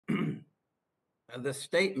The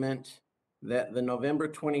statement that the November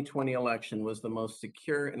 2020 election was the most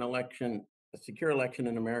secure election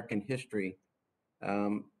in American history,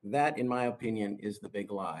 that, in my opinion, is the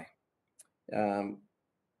big lie.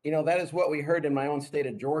 That is what we heard in my own state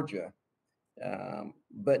of Georgia.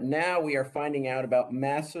 But now we are finding out about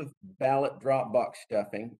massive ballot drop box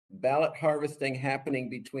stuffing, ballot harvesting happening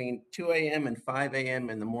between 2 a.m. and 5 a.m.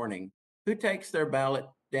 in the morning. Who takes their ballot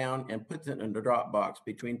down and puts it in the drop box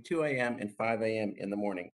between 2 a.m. and 5 a.m. in the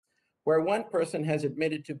morning, where one person has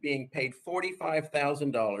admitted to being paid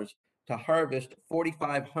 $45,000 to harvest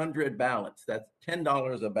 4,500 ballots? That's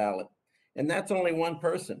 $10 a ballot. And that's only one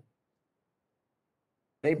person.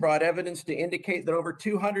 They brought evidence to indicate that over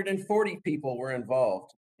 240 people were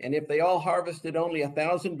involved. And if they all harvested only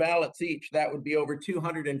 1,000 ballots each, that would be over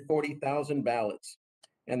 240,000 ballots.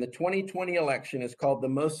 And the 2020 election is called the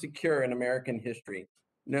most secure in American history.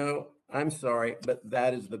 No, I'm sorry, but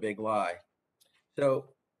that is the big lie. So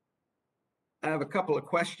I have a couple of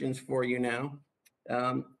questions for you now.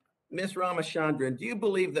 Ms. Ramachandran, do you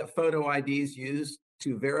believe that photo IDs used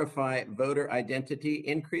to verify voter identity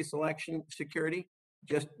increase election security?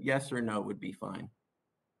 Just yes or no would be fine.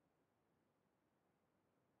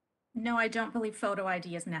 No, I don't believe photo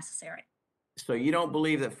ID is necessary. So you don't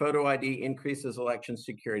believe that photo ID increases election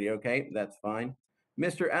security? Okay, that's fine.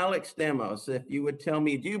 Mr. Alex Demos, if you would tell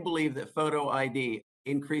me, do you believe that photo ID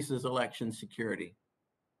increases election security?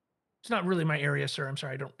 It's not really my area, sir. I'm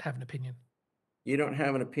sorry. I don't have an opinion. You don't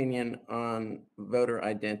have an opinion on voter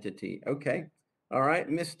identity. Okay. All right.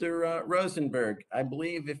 Mr. Rosenberg, I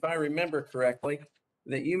believe, if I remember correctly,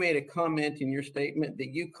 that you made a comment in your statement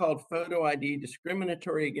that you called photo ID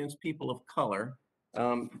discriminatory against people of color.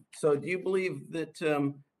 So do you believe that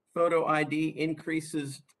photo ID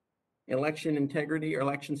increases election integrity or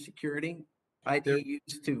election security? ID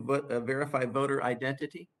used to verify voter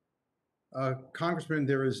identity? Congressman,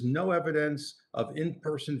 there is no evidence of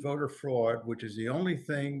in-person voter fraud, which is the only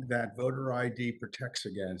thing that voter ID protects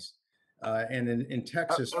against. And in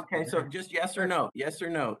Texas. Okay, so just yes or no. Yes or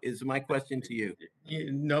no is my question to you.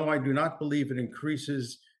 No, I do not believe it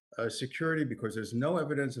increases security because there's no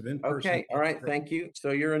evidence of in-person. Okay, all right, thank you.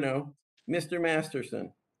 So you're a no. Mr.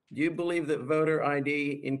 Masterson, do you believe that voter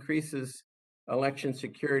ID increases election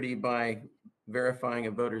security by verifying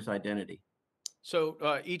a voter's identity?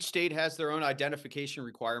 So each state has their own identification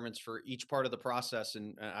requirements for each part of the process,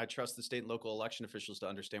 and I trust the state and local election officials to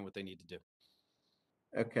understand what they need to do.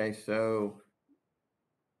 Okay, so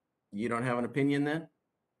you don't have an opinion then?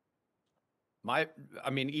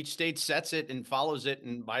 Each state sets it and follows it,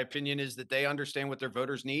 and my opinion is that they understand what their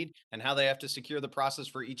voters need and how they have to secure the process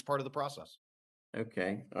for each part of the process.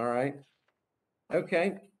 Okay, all right.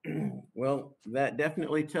 Okay, well, that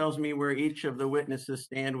definitely tells me where each of the witnesses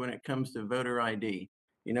stand when it comes to voter ID.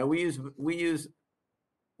 You know, we use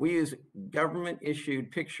government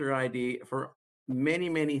issued picture ID for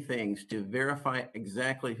many things to verify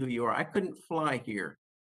exactly who you are. I couldn't fly here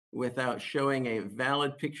without showing a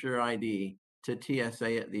valid picture ID to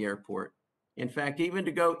TSA at the airport. In fact, even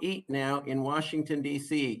to go eat now in Washington,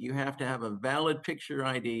 D.C., you have to have a valid picture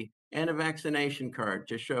ID and a vaccination card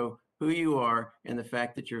to show who you are and the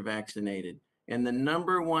fact that you're vaccinated. And the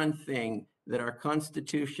number one thing that our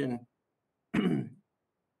Constitution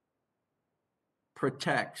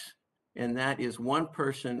protects, and that is one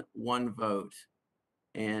person, one vote.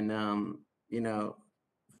 And,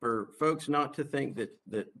 for folks not to think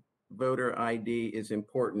that voter ID is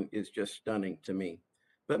important is just stunning to me.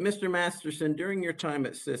 But Mr. Masterson, during your time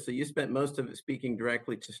at CISA, you spent most of it speaking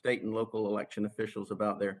directly to state and local election officials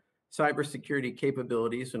about their cybersecurity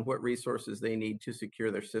capabilities and what resources they need to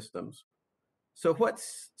secure their systems. So what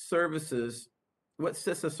CISA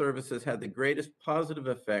services had the greatest positive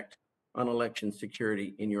effect on election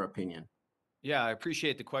security, in your opinion? Yeah, I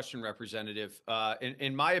appreciate the question, Representative.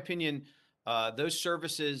 In my opinion, those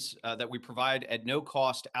services that we provide at no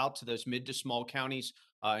cost out to those mid to small counties,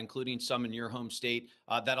 including some in your home state,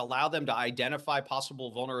 that allow them to identify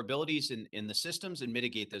possible vulnerabilities in the systems and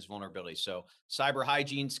mitigate those vulnerabilities. So cyber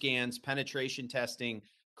hygiene scans, penetration testing,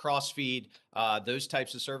 crossfeed, those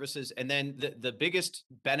types of services. And then the biggest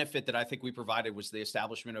benefit that I think we provided was the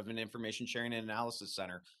establishment of an information sharing and analysis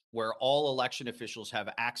center where all election officials have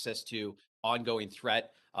access to ongoing threat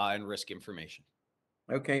and risk information.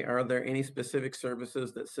 Okay, are there any specific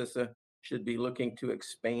services that CISA should be looking to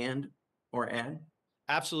expand or add?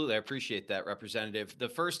 Absolutely. I appreciate that, Representative. The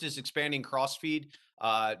first is expanding crossfeed,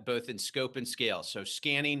 both in scope and scale. So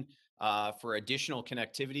scanning for additional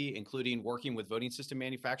connectivity, including working with voting system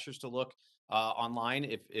manufacturers to look online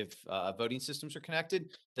if voting systems are connected.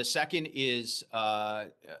 The second is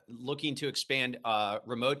looking to expand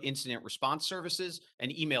remote incident response services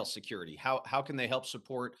and email security. How can they help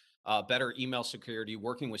support better email security,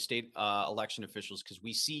 working with state election officials, because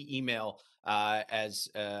we see email as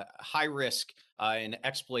high risk and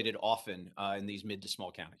exploited often in these mid to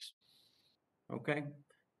small counties. Okay,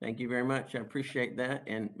 thank you very much. I appreciate that.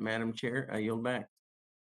 And Madam Chair, I yield back.